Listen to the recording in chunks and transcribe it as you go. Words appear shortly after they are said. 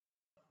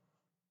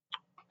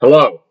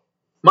Hello,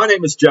 my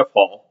name is Jeff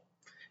Hall,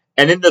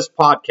 and in this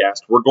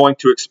podcast, we're going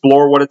to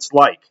explore what it's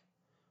like,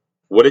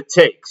 what it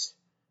takes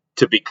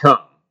to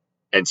become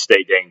and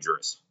stay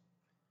dangerous.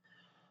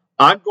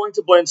 I'm going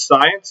to blend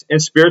science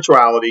and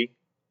spirituality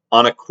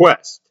on a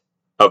quest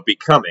of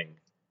becoming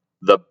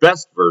the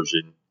best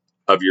version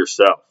of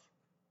yourself,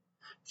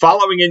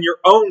 following in your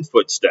own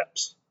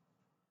footsteps,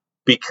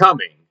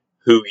 becoming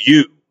who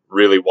you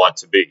really want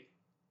to be.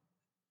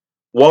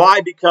 While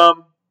I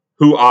become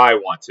who I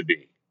want to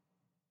be.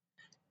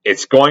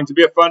 It's going to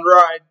be a fun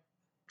ride,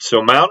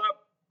 so mount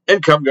up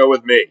and come go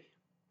with me.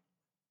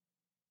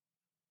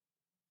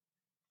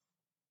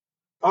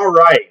 All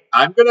right,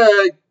 I'm going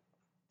to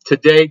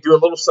today do a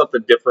little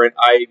something different.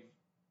 I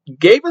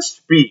gave a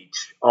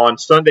speech on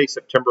Sunday,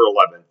 September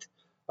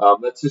 11th.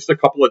 That's just a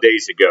couple of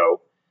days ago.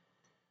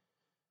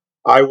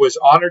 I was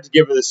honored to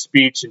give this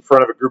speech in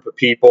front of a group of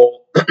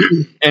people,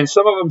 and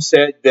some of them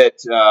said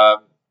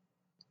that,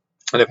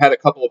 and I've had a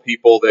couple of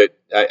people that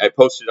I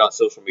posted on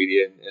social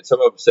media, and some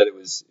of them said it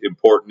was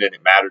important and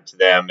it mattered to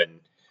them.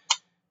 And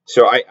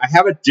so I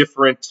have a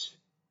different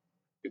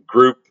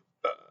group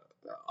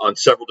on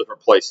several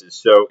different places.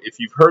 So if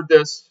you've heard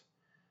this,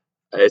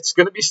 it's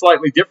going to be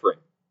slightly different.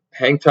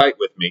 Hang tight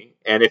with me.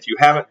 And if you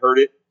haven't heard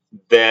it,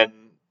 then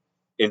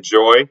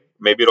enjoy.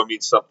 Maybe it'll mean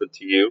something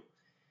to you.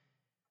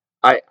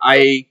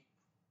 I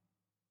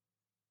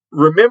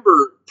remember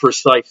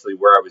precisely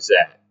where I was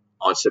at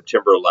on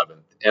September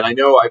 11th. And I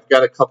know I've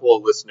got a couple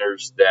of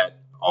listeners that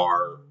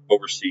are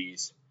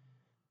overseas.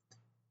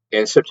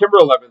 And September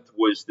 11th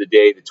was the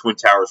day the Twin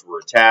Towers were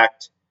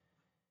attacked.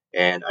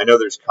 And I know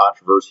there's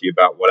controversy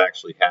about what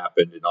actually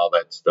happened and all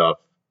that stuff.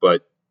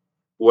 But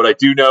what I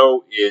do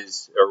know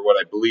is, or what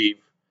I believe,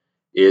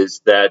 is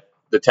that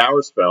the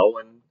towers fell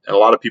and a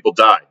lot of people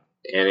died.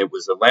 And it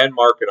was a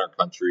landmark in our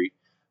country.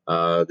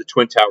 The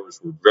Twin Towers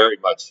were very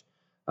much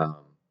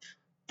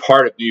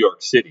part of New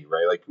York City,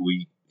 right? Like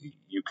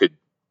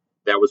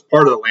that was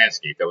part of the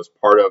landscape. That was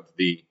part of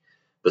the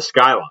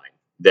skyline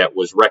that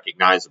was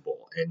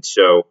recognizable. And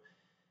so,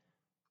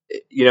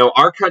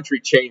 our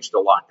country changed a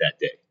lot that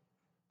day.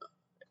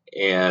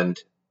 And,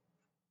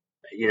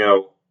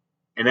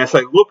 and as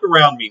I look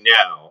around me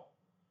now,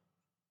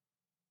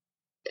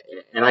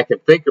 and I can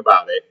think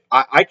about it,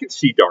 I can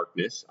see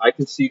darkness. I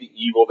can see the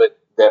evil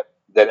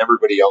that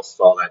everybody else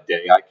saw that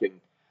day.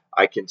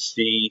 I can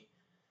see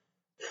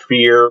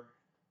fear,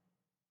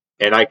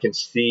 and I can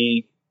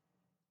see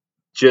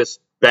just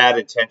bad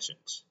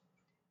intentions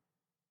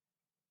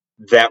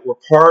that were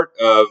part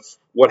of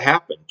what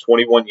happened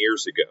 21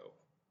 years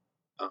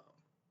ago.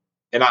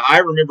 And I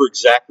remember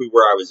exactly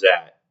where I was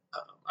at.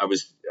 I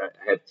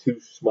had two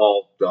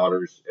small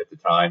daughters at the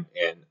time,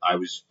 and I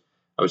was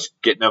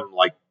getting them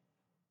like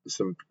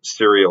some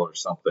cereal or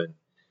something.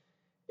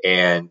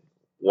 And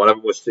one of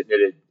them was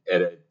sitting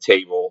at a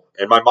table,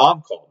 and my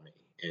mom called me,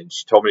 and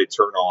she told me to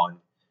turn on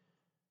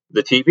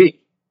the TV.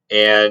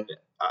 And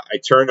I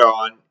turned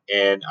on,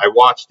 and I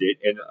watched it.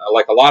 And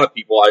like a lot of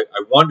people,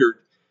 I wondered,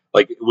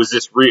 like, was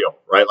this real,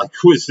 right? Like,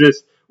 was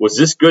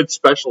this good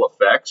special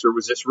effects, or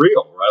was this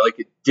real, right? Like,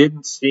 it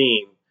didn't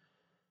seem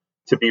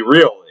to be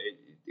real.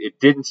 It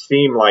didn't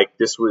seem like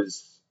this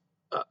was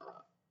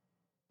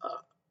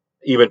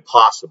even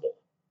possible.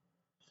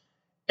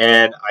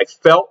 And I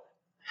felt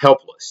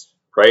helpless,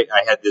 right?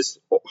 I had this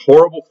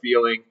horrible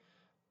feeling.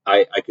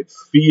 I could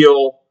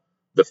feel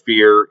the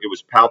fear. It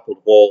was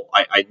palpable.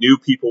 I knew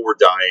people were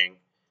dying.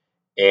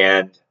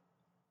 And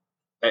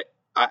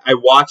I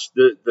watched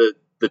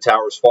the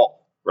towers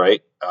fall,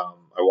 right?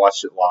 I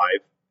watched it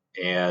live.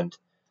 And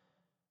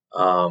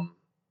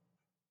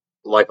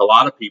like a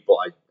lot of people,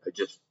 I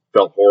just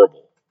felt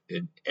horrible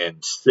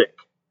and sick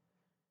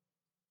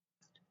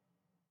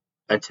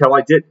until I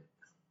didn't,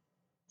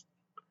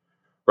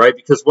 right?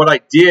 Because what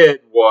I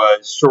did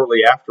was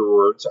shortly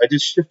afterwards, I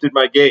just shifted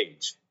my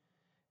gaze.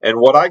 And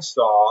what I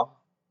saw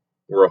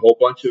were a whole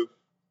bunch of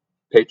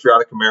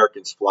patriotic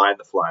Americans flying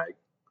the flag.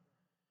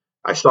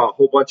 I saw a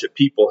whole bunch of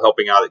people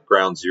helping out at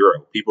ground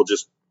zero, people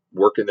just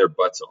working their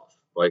butts off,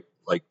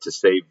 like to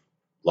save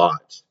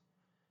lives.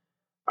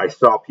 I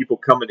saw people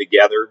coming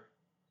together.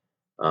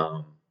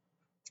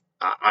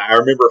 I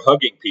remember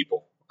hugging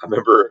people. I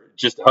remember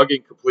just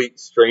hugging complete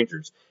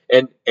strangers,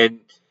 and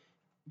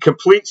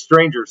complete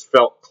strangers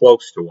felt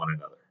close to one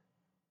another.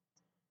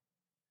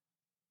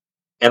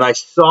 And I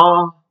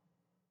saw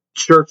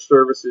church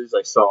services.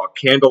 I saw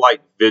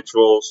candlelight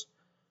vigils.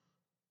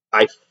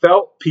 I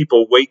felt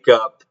people wake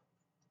up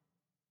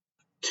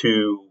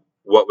to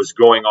what was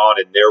going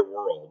on in their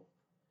world.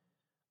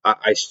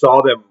 I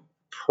saw them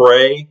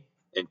pray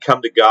and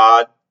come to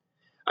God.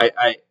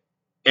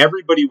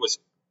 Everybody was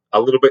a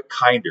little bit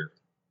kinder,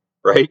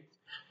 right?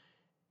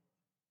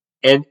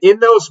 And in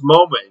those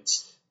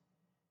moments,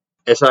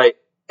 as I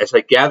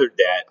gathered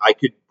that, I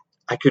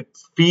could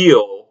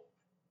feel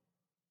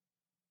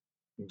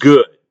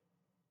good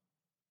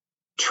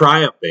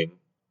triumphing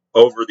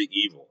over the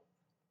evil,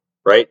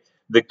 right?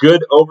 The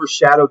good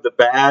overshadowed the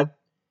bad,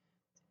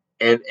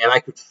 and I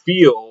could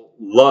feel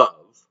love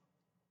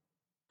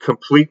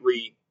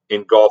completely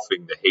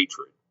engulfing the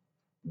hatred.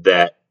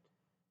 that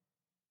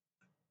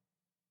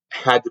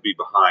had to be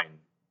behind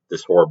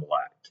this horrible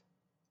act.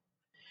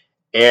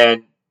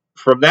 And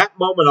from that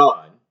moment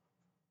on,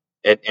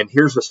 and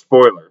here's a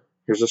spoiler.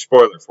 Here's a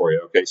spoiler for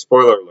you. Okay,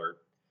 spoiler alert.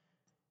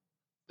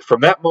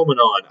 From that moment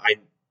on,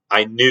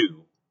 I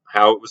knew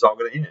how it was all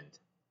going to end.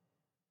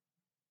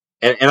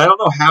 And I don't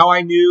know how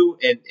I knew,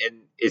 and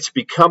it's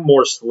become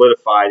more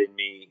solidified in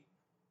me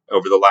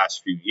over the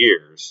last few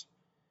years.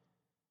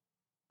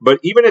 But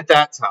even at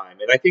that time,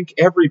 and I think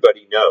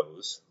everybody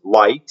knows,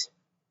 light,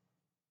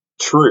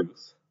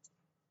 truth,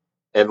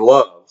 and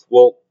love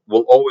will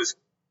always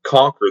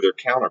conquer their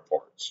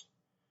counterparts,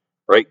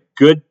 right?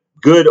 Good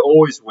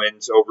always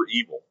wins over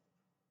evil.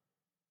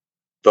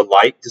 The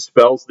light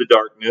dispels the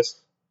darkness.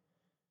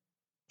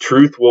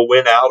 Truth will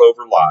win out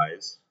over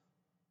lies,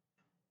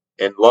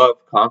 and love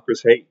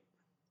conquers hate.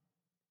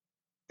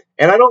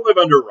 And I don't live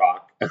under a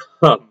rock.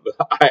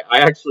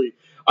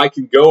 I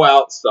can go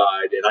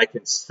outside and I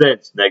can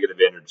sense negative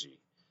energy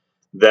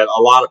that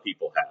a lot of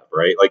people have,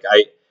 right? Like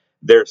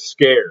they're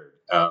scared,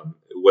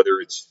 whether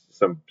it's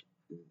some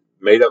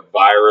made up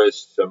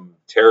virus, some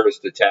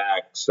terrorist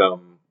attack,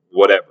 some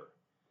whatever.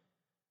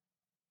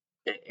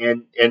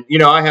 And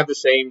I have the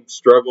same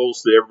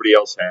struggles that everybody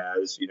else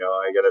has.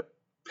 I got to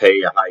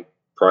pay a high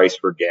price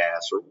for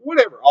gas or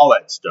whatever, all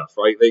that stuff,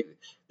 right?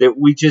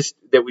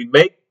 That we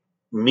make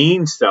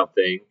mean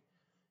something,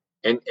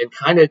 and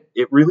kind of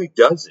it really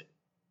doesn't,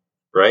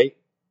 right?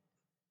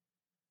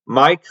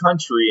 My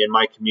country and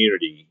my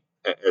community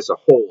as a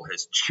whole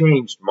has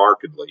changed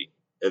markedly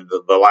in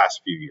the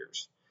last few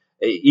years,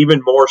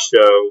 even more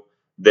so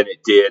than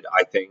it did,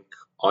 I think,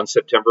 on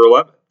September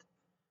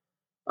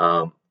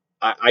 11th.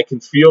 I can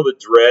feel the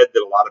dread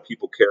that a lot of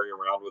people carry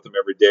around with them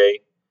every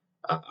day.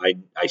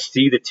 I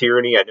see the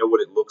tyranny. I know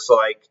what it looks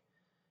like,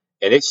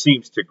 and it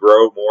seems to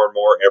grow more and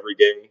more every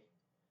day.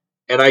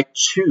 And I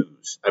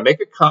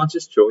make a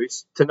conscious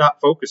choice to not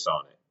focus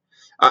on it.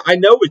 I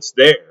know it's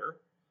there.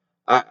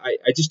 I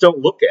just don't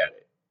look at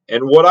it.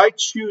 And what I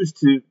choose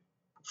to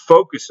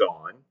focus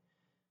on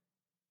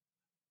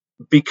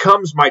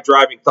becomes my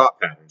driving thought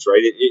patterns,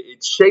 right?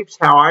 It shapes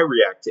how I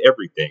react to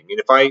everything. And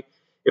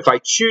if I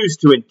choose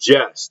to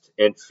ingest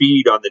and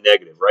feed on the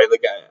negative, right?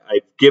 Like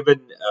I've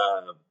given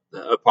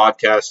a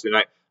podcast, and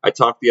I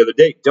talked the other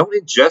day. Don't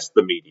ingest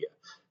the media.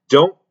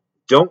 Don't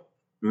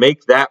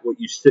make that what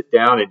you sit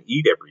down and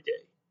eat every day.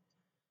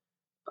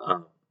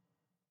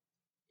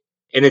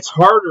 And it's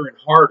harder and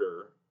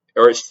harder,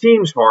 or it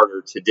seems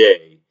harder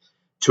today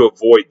to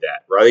avoid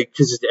that, right?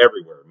 Because it's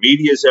everywhere.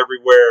 Media is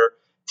everywhere.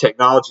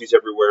 Technology is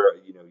everywhere.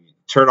 You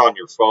turn on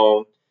your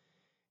phone,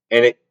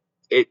 and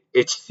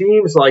it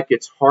seems like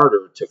it's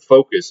harder to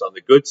focus on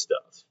the good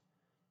stuff.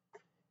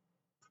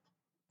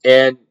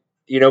 And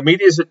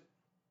media is a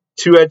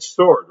two-edged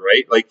sword,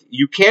 right? Like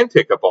you can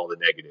pick up all the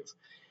negative,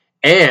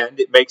 and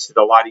it makes it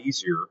a lot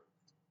easier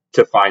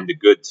to find the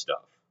good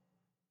stuff.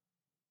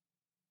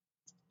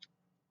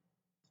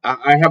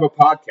 I have a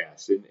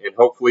podcast, and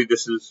hopefully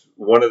this is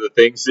one of the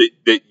things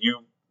that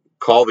you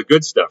call the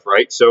good stuff,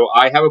 right? So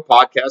I have a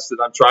podcast that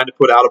I'm trying to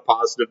put out a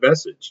positive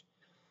message.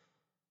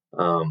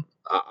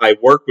 I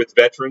work with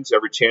veterans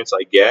every chance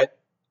I get.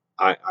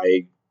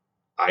 I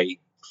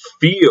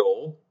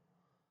feel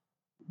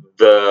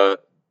the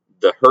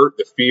hurt,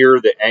 the fear,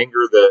 the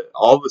anger,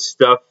 all the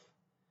stuff,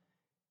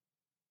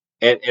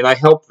 and I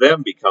help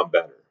them become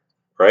better,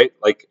 right?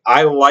 Like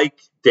I like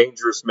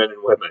dangerous men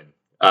and women.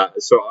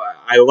 So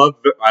I love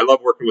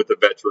working with the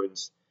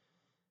veterans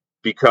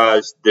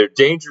because they're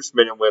dangerous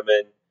men and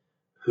women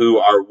who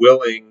are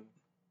willing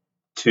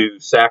to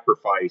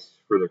sacrifice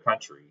for their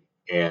country.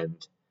 And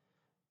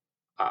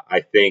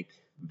I think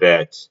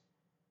that,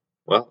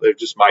 well, they're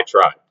just my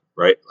tribe,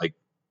 right? Like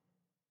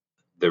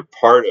they're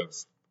part of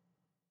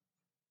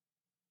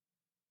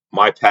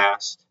my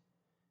past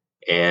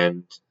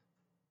and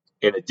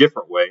in a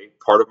different way,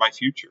 part of my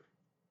future.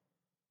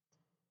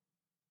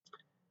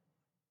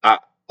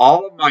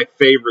 All of my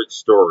favorite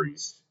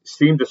stories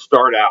seem to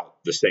start out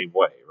the same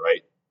way,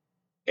 right?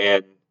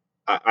 And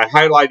I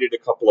highlighted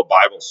a couple of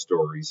Bible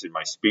stories in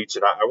my speech,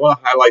 and I want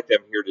to highlight them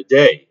here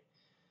today.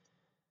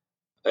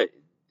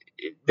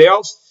 They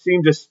all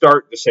seem to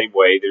start the same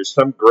way. There's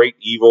some great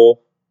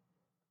evil.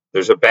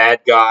 There's a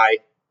bad guy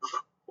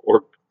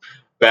or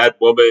bad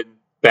woman,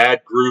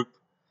 bad group.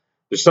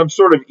 There's some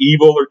sort of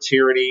evil or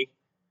tyranny.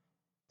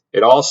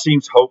 It all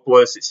seems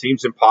hopeless. It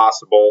seems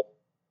impossible.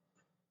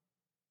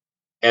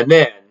 And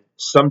then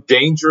some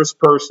dangerous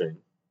person,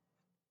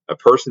 a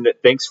person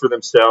that thinks for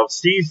themselves,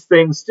 sees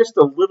things just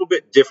a little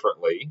bit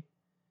differently.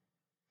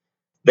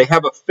 They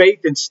have a faith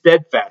and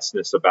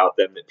steadfastness about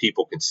them that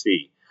people can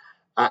see.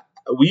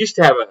 We used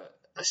to have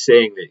a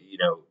saying that,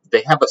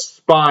 they have a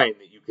spine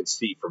that you can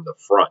see from the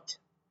front.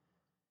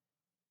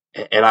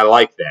 And I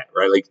like that,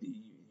 right? Like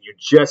you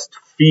just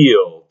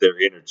feel their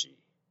energy.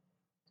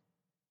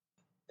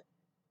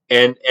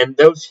 And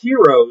those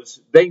heroes,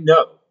 they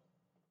know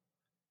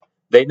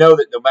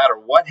that no matter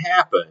what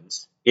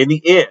happens, in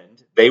the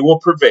end, they will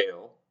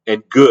prevail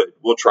and good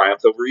will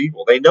triumph over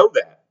evil. They know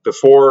that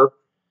before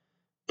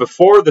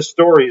before the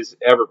story is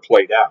ever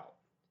played out.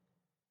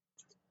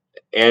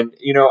 And,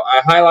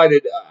 I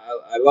highlighted,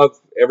 I love,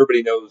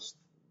 everybody knows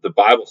the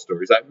Bible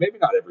stories. Maybe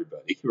not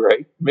everybody,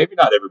 right? Maybe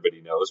not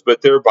everybody knows,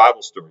 but there are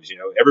Bible stories.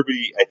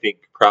 Everybody, I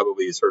think,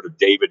 probably has heard of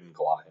David and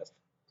Goliath,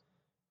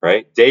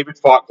 right? David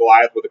fought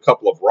Goliath with a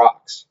couple of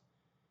rocks.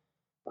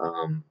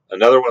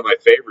 Another one of my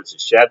favorites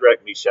is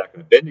Shadrach, Meshach,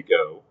 and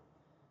Abednego.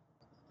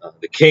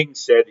 The king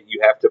said that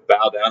you have to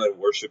bow down and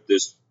worship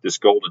this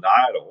golden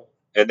idol,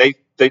 and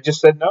they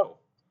just said no.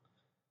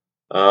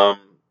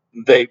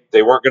 They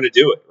weren't going to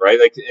do it, right?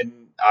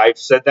 And I've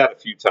said that a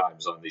few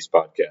times on these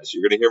podcasts.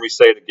 You're going to hear me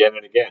say it again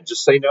and again.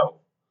 Just say no.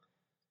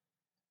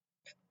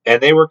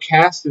 And they were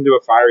cast into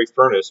a fiery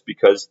furnace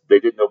because they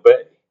didn't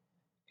obey.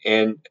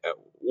 And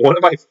one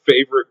of my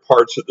favorite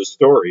parts of the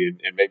story,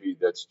 and maybe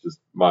that's just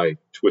my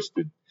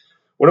twisted.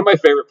 One of my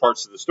favorite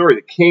parts of the story,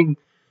 the king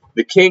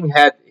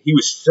he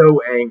was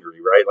so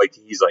angry, right?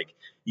 He's like,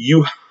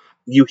 you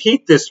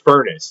heat this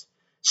furnace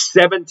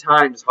 7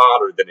 times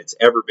hotter than it's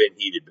ever been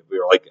heated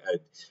before,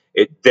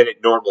 than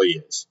it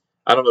normally is.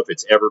 I don't know if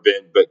it's ever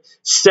been, but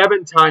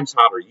 7 times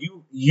hotter.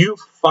 You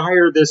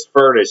fire this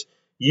furnace,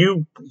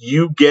 you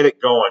get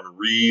it going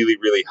really,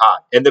 really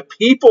hot. And the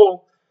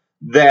people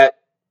that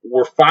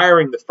were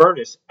firing the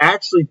furnace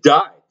actually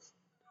died,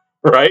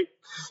 right?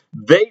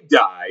 They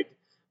died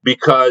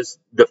because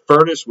the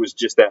furnace was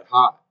just that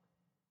hot.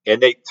 And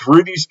they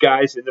threw these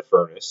guys in the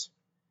furnace.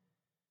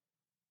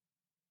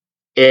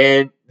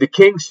 And the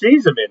king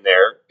sees them in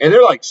there, and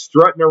they're like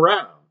strutting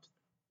around,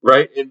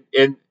 right?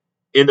 And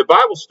in the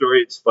Bible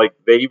story, it's like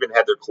they even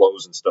had their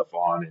clothes and stuff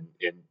on,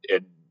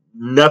 and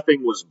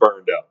nothing was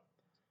burned up.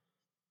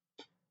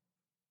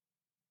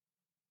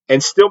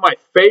 And still my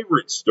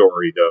favorite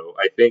story, though,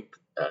 I think,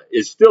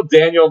 is still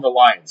Daniel in the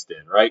lion's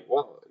den, right?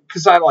 Well,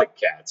 because I like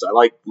cats. I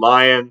like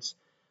lions.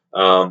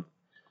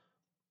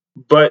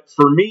 But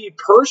for me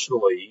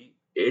personally,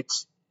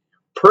 it's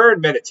prayer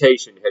and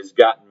meditation has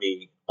gotten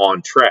me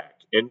on track.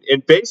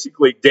 And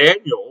basically,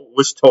 Daniel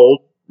was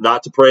told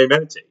not to pray and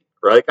meditate,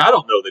 right? I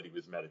don't know that he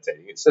was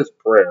meditating. It says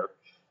prayer.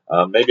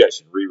 Maybe I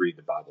should reread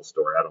the Bible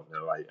story. I don't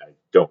know. I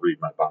don't read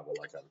my Bible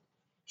like I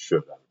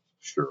should, I'm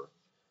sure.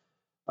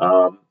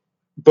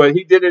 But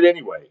he did it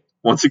anyway.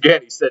 Once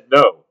again, he said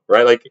no,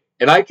 right?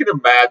 And I can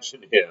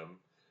imagine him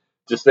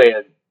just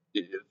saying,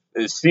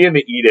 seeing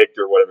the edict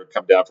or whatever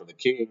come down from the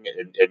king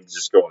and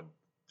just going,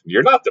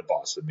 you're not the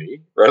boss of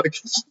me, right?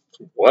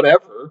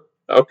 Whatever.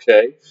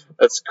 Okay,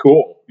 that's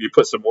cool. You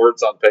put some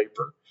words on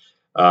paper.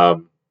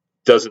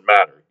 Doesn't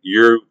matter.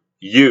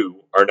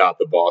 You are not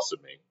the boss of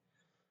me.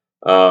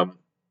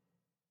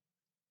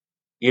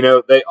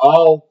 They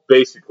all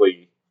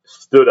basically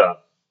stood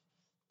up,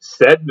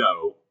 said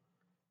no,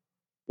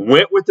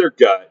 went with their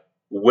gut,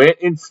 went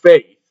in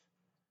faith,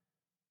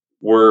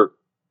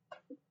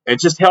 and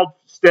just held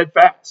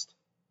steadfast.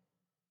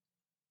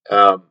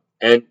 And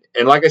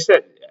like I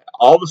said,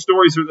 all the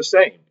stories are the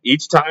same.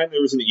 Each time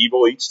there was an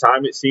evil, each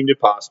time it seemed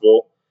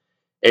impossible,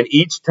 and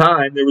each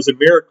time there was a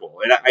miracle.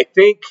 And I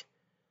think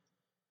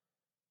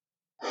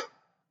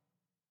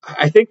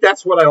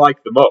that's what I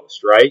like the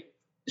most, right?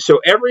 So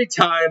every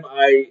time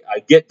I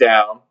get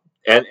down,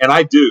 and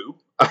I do,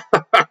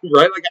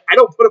 right? I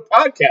don't put a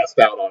podcast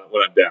out on it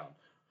when I'm down.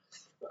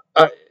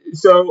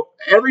 So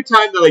every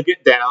time that I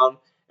get down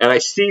and I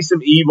see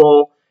some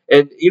evil,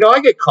 and I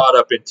get caught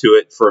up into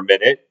it for a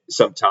minute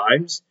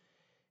sometimes,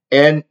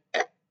 and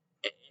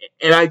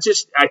I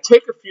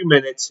take a few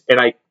minutes and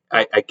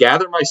I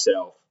gather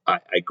myself,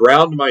 I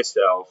ground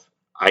myself,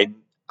 I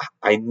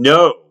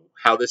know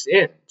how this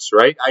ends,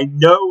 right? I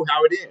know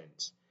how it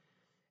ends,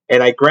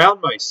 and I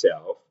ground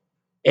myself,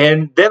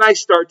 and then I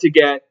start to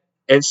get,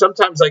 and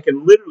sometimes I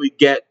can literally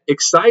get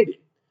excited,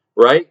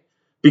 right?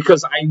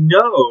 Because I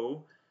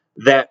know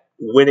that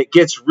when it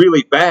gets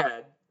really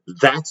bad,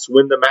 that's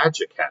when the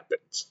magic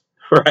happens,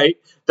 right?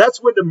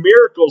 That's when the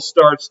miracle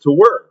starts to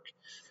work.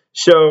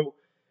 So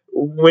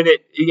when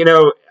it,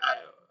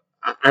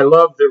 I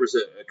love, there was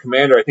a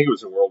commander, I think it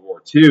was in World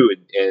War II,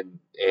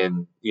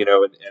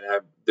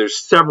 there's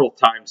several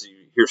times you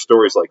hear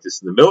stories like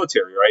this in the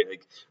military, right?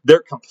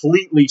 They're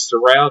completely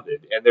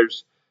surrounded, and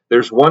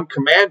there's one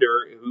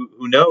commander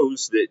who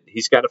knows that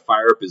he's got to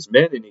fire up his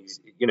men, and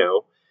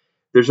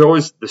there's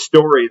always the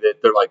story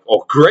that they're like,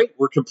 oh, great,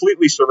 we're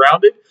completely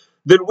surrounded.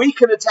 Then we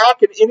can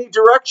attack in any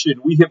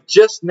direction. We have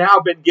just now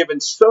been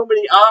given so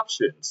many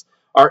options.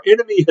 Our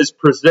enemy has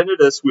presented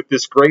us with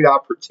this great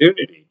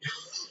opportunity.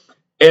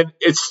 And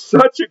it's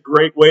such a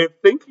great way of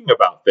thinking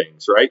about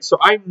things, right? So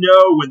I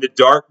know when the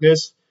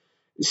darkness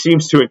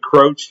seems to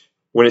encroach,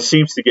 when it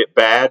seems to get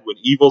bad, when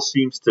evil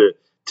seems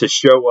to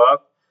show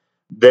up,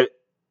 that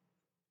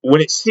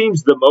when it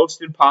seems the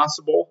most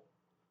impossible,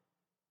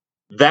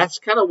 that's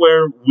kind of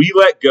where we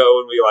let go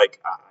and we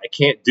I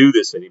can't do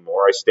this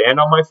anymore. I stand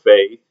on my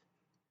faith.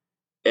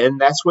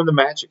 And that's when the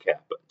magic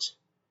happens.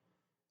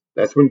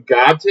 That's when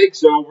God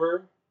takes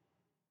over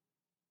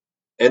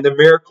and the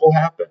miracle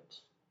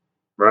happens,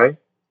 right?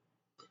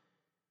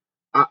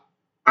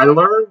 I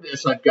learned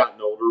as I've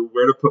gotten older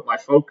where to put my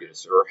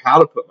focus or how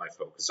to put my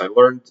focus. I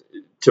learned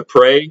to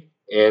pray,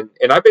 and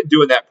I've been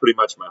doing that pretty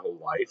much my whole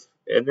life.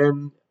 And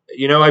then,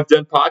 I've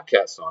done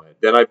podcasts on it.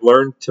 Then I've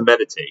learned to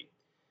meditate.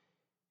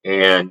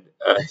 And,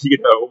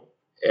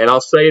 and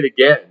I'll say it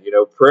again,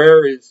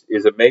 prayer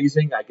is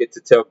amazing. I get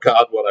to tell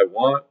God what I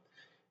want.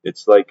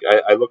 It's like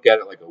I look at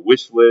it like a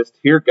wish list.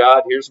 Here,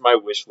 God, here's my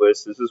wish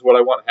list. This is what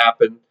I want to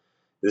happen.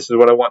 This is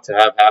what I want to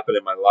have happen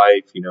in my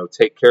life.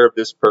 Take care of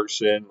this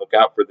person, look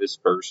out for this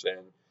person,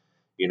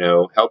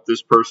 help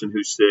this person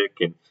who's sick.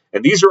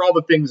 And these are all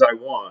the things I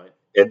want.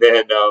 And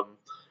then,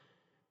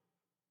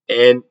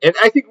 and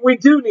I think we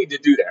do need to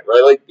do that,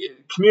 right? Like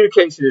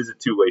communication is a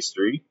two-way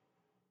street.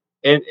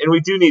 And we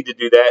do need to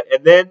do that.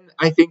 And then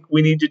I think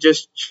we need to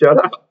just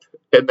shut up.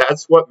 And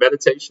that's what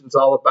meditation's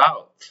all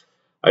about.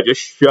 I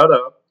just shut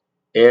up.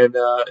 And,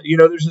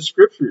 there's a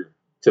scripture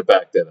to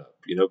back that up.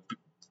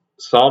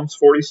 Psalms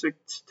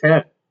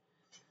 46:10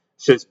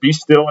 says, "Be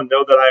still and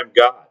know that I am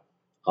God.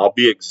 I'll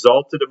be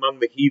exalted among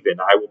the heathen.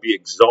 I will be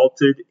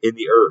exalted in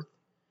the earth."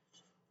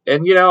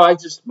 And, I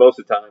just, most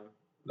of the time,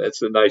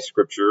 that's a nice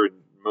scripture.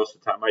 And most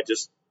of the time, I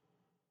just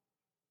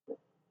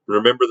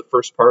remember the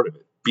first part of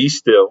it. Be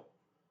still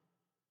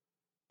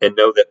and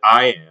know that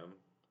I am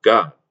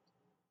God.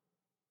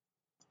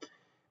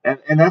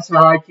 And that's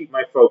how I keep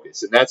my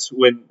focus. And that's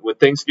when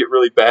things get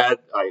really bad,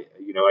 I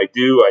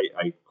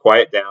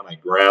quiet down, I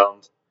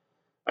ground,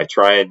 I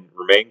try and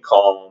remain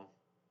calm,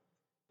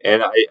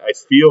 and I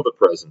feel the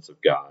presence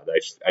of God.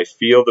 I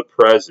feel the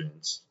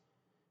presence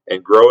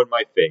and grow in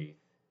my faith.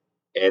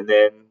 And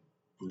then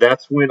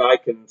that's when I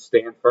can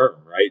stand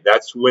firm, right?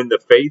 That's when the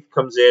faith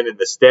comes in and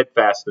the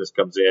steadfastness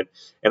comes in,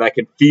 and I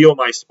can feel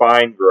my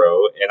spine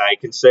grow, and I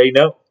can say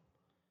no.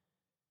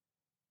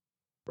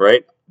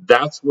 Right?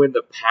 That's when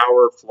the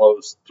power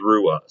flows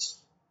through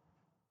us.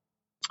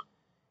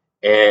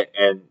 And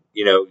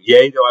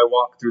yea, though I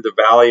walk through the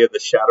valley of the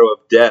shadow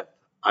of death,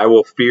 I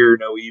will fear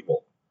no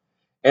evil.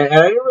 And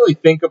I didn't really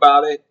think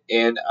about it,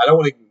 and I don't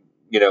want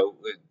to,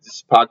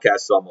 this podcast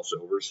is almost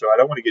over, so I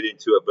don't want to get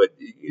into it. But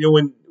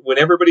when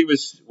everybody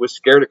was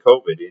scared of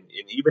COVID,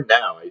 and even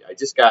now, I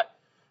just got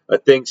a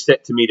thing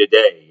sent to me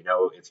today.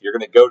 If you're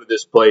going to go to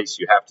this place,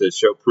 you have to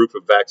show proof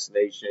of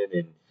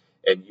vaccination,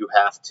 and you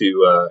have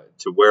to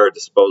wear a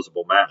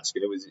disposable mask.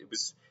 And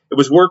it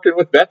was working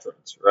with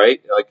veterans,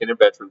 right? Like in a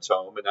veterans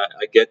home, and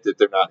I get that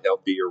they're not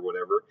healthy or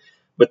whatever,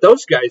 but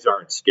those guys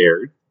aren't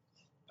scared.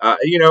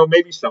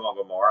 Maybe some of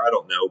them are, I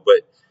don't know,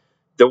 but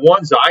the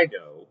ones I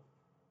know,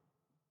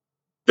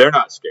 they're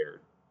not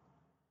scared,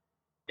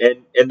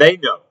 and they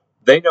know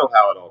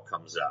how it all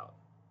comes out,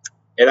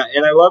 and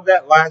I love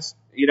that last,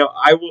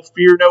 I will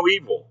fear no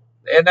evil,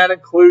 and that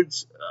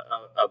includes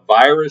a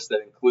virus,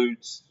 that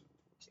includes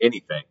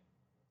anything,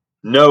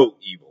 no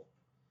evil.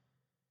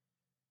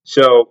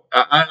 So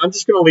I'm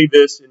just going to leave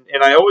this,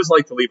 and I always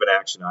like to leave an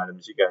action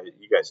items. You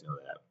guys know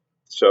that.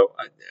 So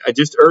I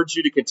just urge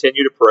you to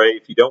continue to pray.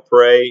 If you don't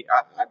pray,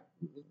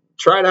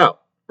 try it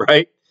out,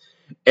 right?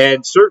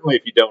 And certainly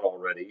if you don't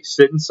already,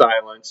 sit in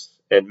silence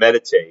and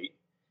meditate,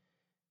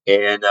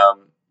 and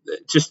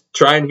just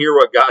try and hear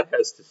what God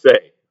has to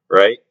say,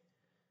 right?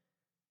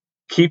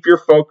 Keep your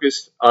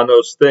focus on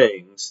those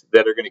things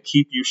that are going to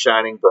keep you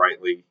shining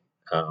brightly,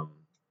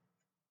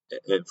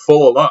 and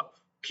full of love.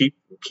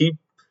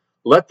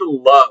 Let the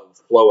love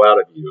flow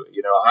out of you.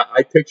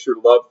 I picture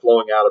love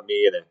flowing out of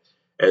me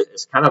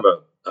as kind of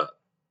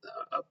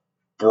a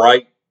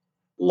bright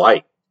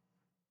light.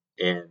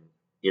 And,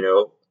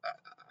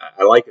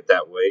 I like it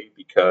that way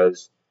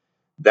because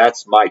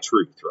that's my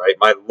truth, right?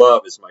 My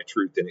love is my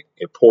truth, and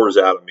it pours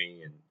out of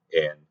me.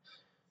 And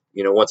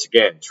once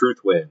again, truth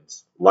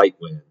wins, light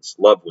wins,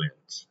 love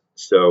wins.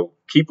 So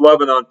keep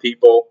loving on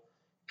people,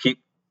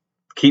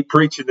 keep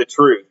preaching the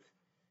truth.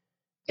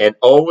 And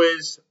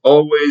always,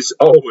 always,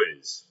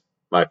 always,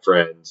 my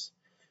friends,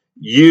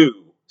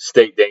 you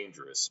stay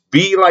dangerous.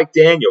 Be like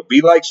Daniel.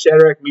 Be like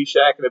Shadrach,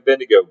 Meshach, and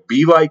Abednego.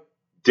 Be like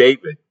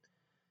David.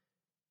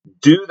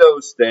 Do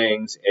those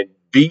things and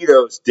be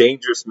those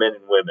dangerous men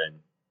and women.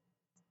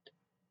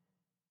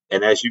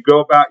 And as you go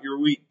about your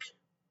week,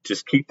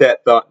 just keep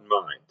that thought in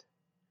mind.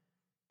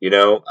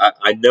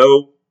 I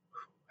know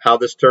how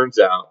this turns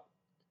out.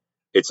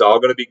 It's all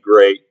going to be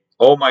great.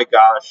 Oh my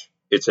gosh,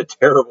 it's a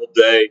terrible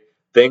day.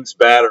 Things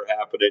bad are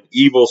happening.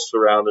 Evil's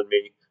surrounding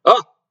me.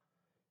 Oh,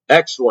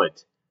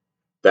 excellent.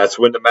 That's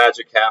when the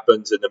magic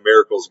happens and the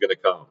miracle's going to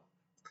come.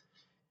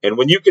 And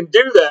when you can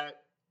do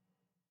that,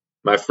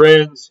 my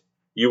friends,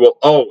 you will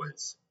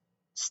always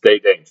stay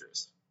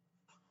dangerous.